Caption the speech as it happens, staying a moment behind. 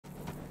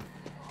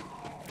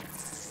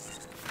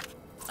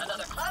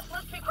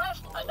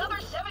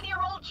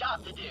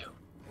job to do.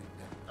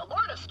 The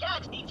Lord of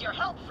Skags needs your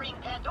help freeing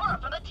Pandora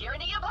from the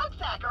tyranny of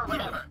Ugthak or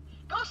whatever.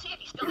 Go see if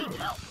he still needs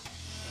help.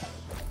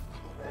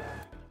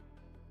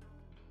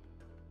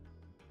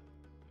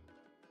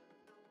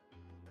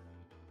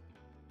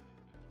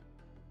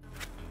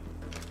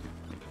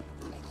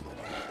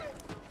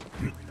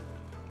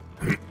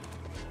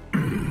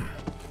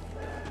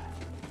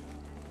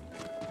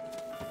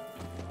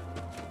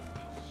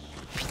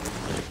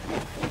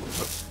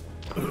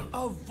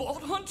 A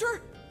Vault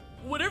Hunter?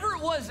 Whatever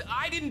it was,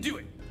 I didn't do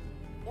it.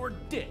 Or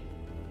did,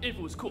 if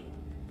it was cool.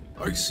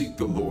 I seek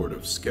the Lord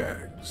of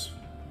Skags.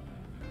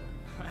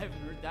 I haven't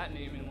heard that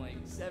name in like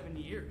 7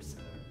 years.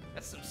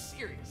 That's some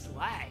serious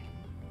lag.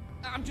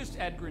 I'm just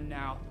Edgren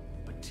now,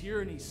 but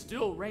tyranny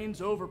still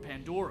reigns over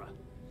Pandora.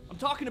 I'm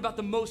talking about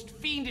the most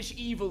fiendish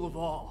evil of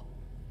all,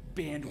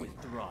 bandwidth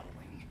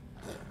throttling.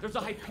 There's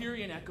a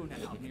Hyperion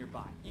ECHOnet out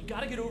nearby. You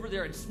gotta get over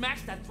there and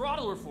smash that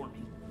throttler for me.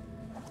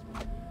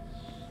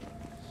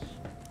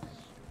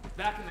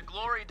 Back in the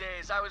glory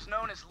days, I was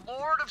known as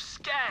Lord of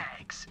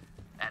Skags.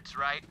 That's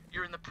right,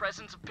 you're in the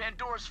presence of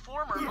Pandora's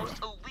former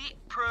most elite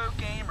pro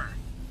gamer.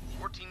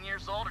 14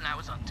 years old and I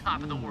was on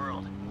top of the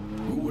world.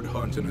 Who would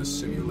hunt in a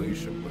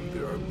simulation when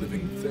there are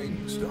living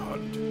things to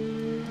hunt?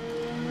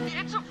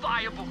 It's a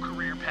viable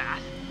career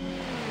path.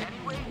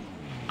 Anyway,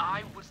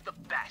 I was the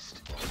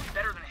best.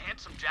 Better than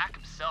Handsome Jack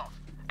himself.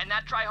 And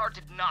that tryhard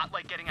did not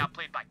like getting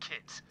outplayed by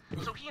kids.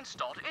 So he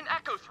installed an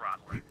Echo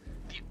Throttler,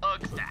 the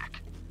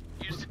Ugthak.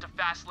 Used it to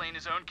fast lane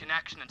his own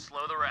connection and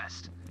slow the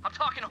rest. I'm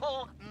talking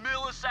whole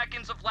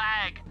milliseconds of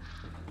lag.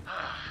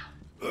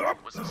 It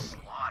was a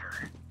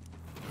slaughter.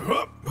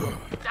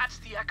 That's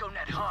the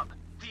ECHOnet hub.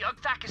 The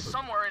Ugthak is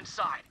somewhere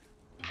inside.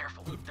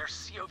 Careful,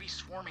 there's COV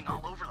swarming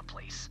all over the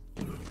place.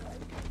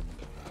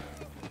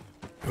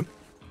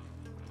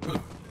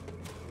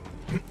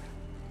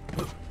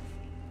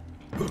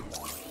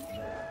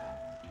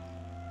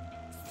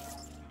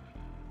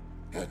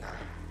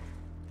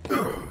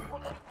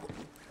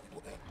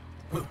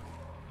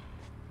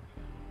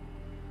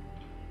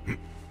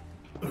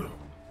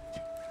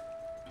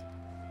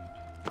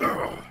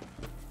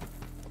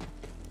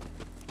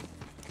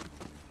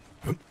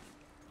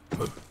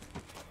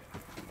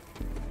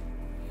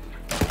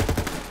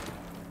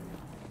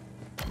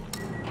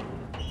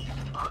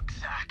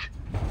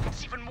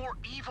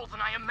 Evil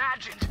than I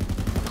imagined.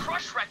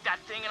 Crush wreck that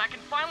thing and I can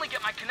finally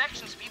get my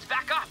connection speeds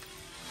back up.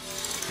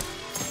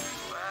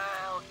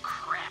 Well,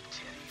 crap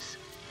titties.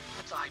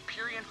 That's a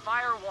Hyperion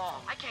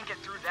firewall. I can't get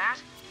through that.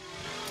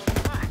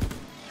 But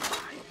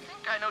I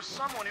think I know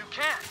someone who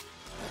can.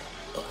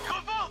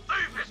 The Vault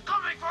Thief is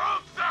coming for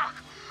Ugthak!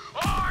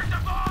 Our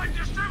divine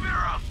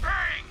distributor of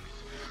pings!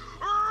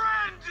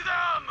 Rend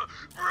them,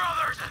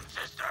 brothers and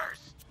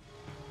sisters!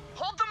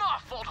 Hold them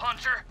off, Vault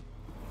Hunter!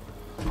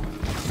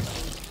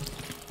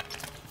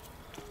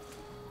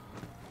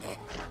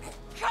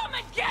 Come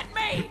and get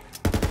me!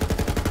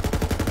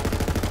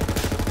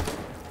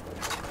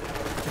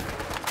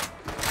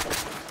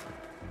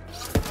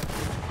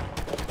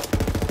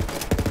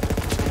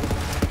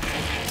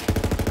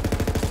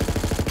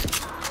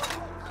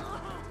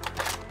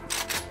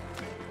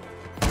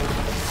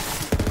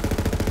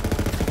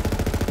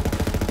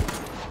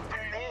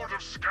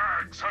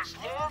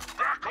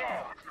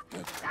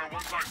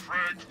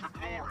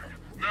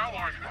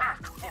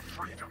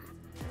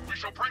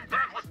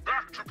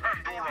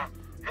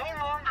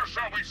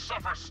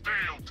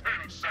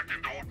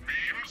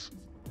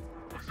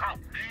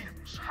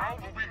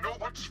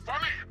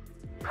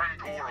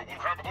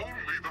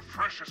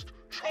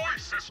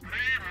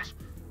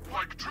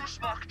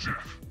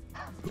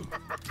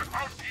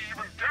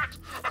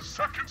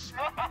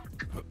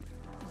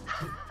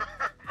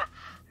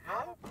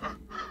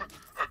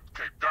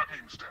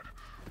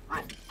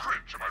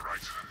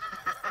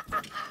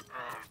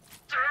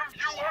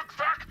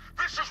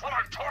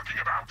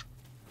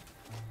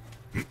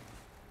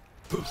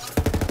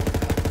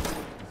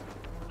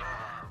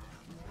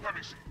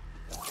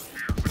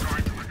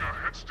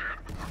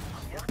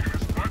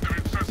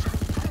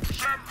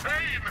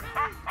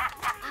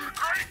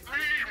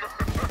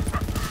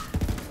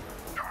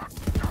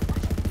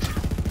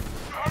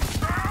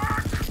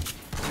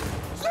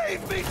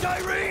 Leave me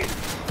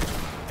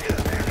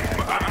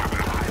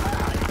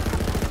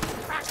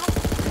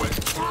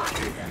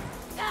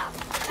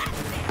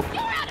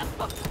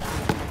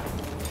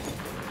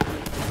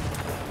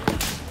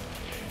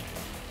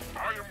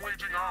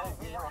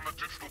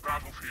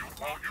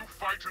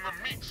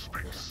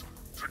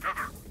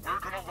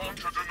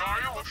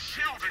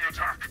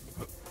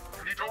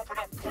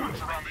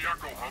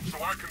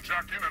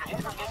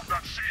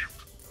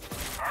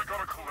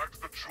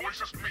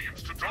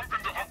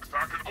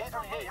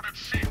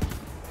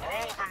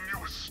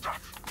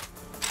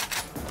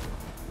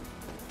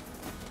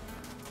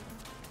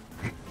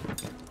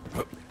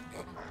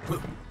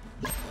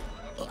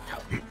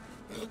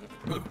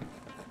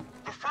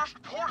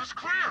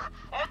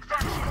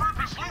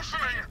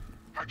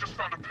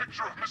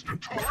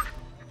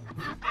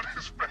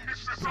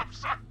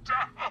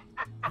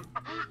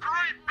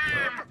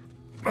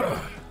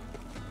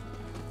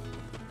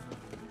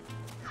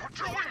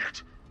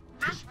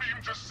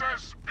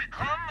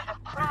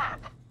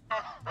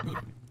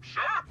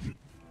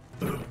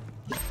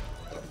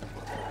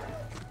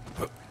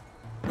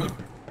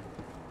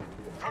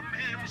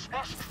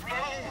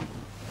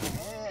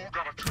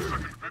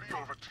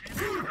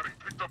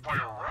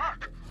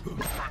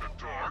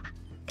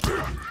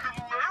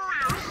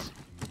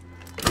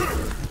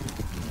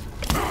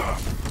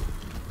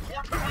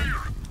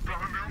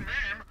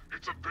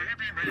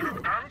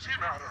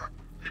antimatter.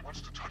 He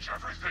wants to touch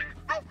everything.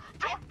 No,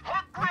 don't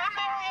hurt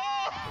Grandma!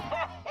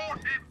 Oh,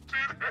 he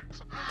did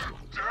it!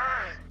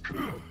 Dang!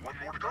 One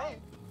more to go.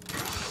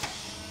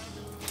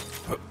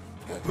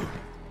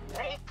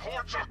 All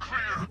ports are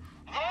clear.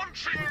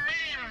 Launching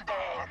mean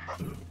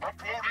bomb.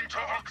 Uploading to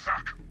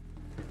Uxak.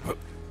 It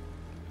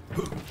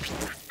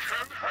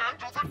can't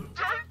handle the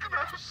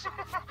dankness.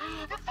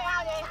 The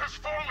firewall has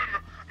fallen.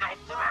 Now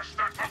thrash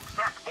that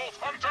Uxak, Vault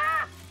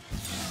Hunter.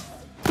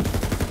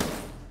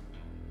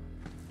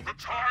 The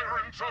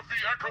tyrant of the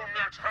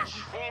ECHOnet has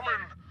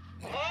fallen.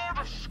 Lord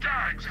of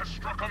Skags has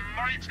struck a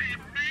mighty,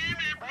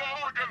 meany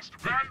blow against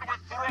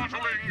bandwidth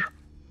throttling.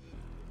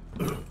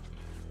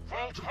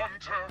 Vault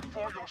Hunter,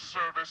 for your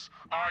service,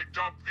 I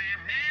dub thee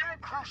Meme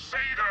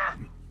Crusader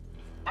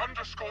 _2.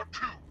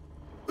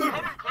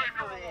 Come and claim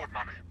your reward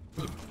money.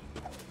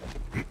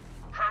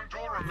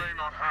 Pandora may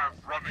not have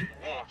running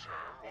water,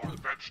 or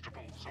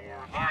vegetables,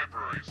 or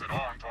libraries that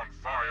aren't on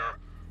fire,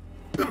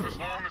 but as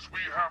long as we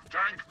have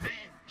dank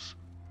memes,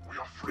 we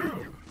are free.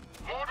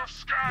 Lord of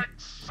Skags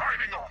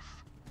signing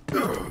off.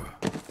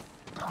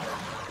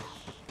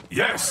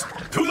 Yes,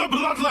 to the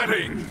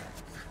bloodletting!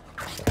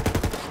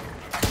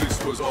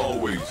 This was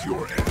always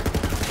your end.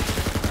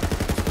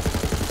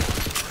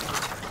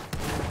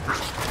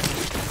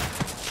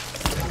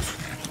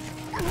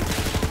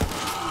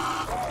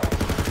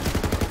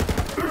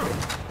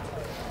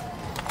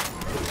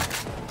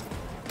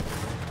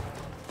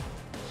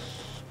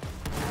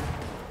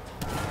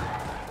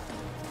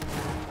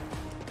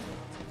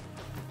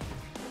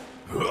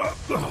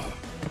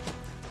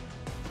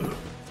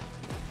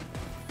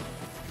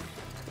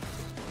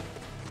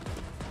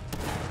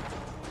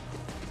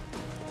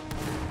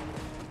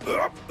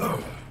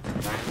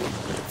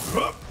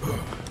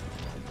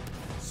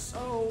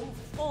 So,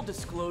 full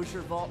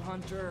disclosure, Vault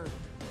Hunter,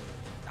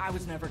 I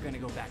was never gonna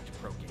go back to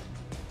pro gaming.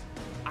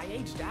 I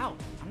aged out.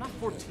 I'm not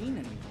 14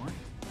 anymore.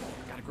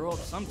 Gotta grow up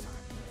sometime.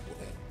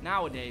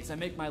 Nowadays, I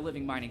make my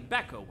living mining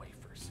Becco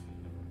wafers.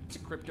 It's a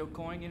crypto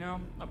coin, you know?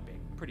 Not big,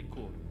 pretty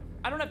cool.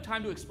 I don't have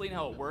time to explain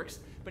how it works,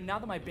 but now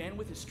that my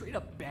bandwidth is straight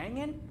up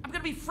banging, I'm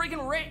gonna be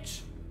friggin'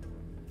 rich.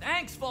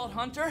 Thanks, Vault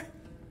Hunter.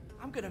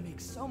 I'm gonna make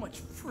so much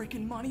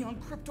freaking money on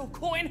crypto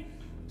coin.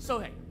 So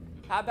hey,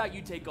 how about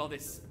you take all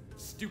this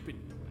stupid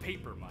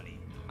paper money?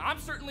 I'm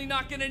certainly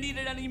not gonna need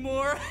it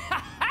anymore.